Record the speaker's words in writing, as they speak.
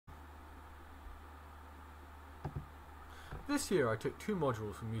This year I took two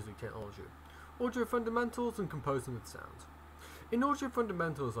modules from music technology, Audio Fundamentals and Composing with Sound. In Audio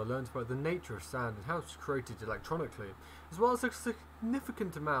Fundamentals I learned about the nature of sound and how it's created electronically, as well as a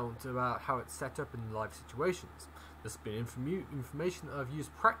significant amount about how it's set up in live situations. This has been information that I've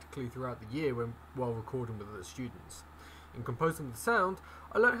used practically throughout the year while recording with other students. In Composing with Sound,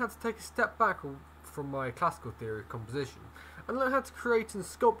 I learned how to take a step back from my classical theory of composition, and learn how to create and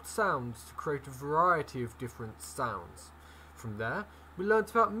sculpt sounds to create a variety of different sounds. From there, we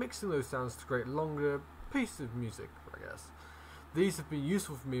learned about mixing those sounds to create longer pieces of music, I guess. These have been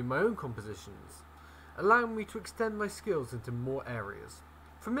useful for me in my own compositions, allowing me to extend my skills into more areas.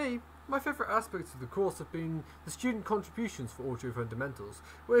 For me, my favourite aspects of the course have been the student contributions for Audio Fundamentals,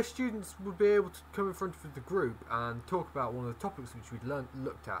 where students would be able to come in front of the group and talk about one of the topics which we'd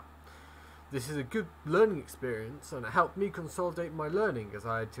looked at. This is a good learning experience, and it helped me consolidate my learning as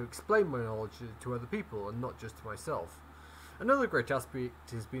I had to explain my knowledge to other people and not just to myself. Another great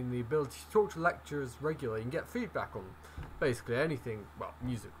aspect has been the ability to talk to lecturers regularly and get feedback on basically anything, well,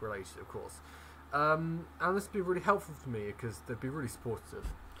 music related of course. And this has been really helpful for me because they've been really supportive.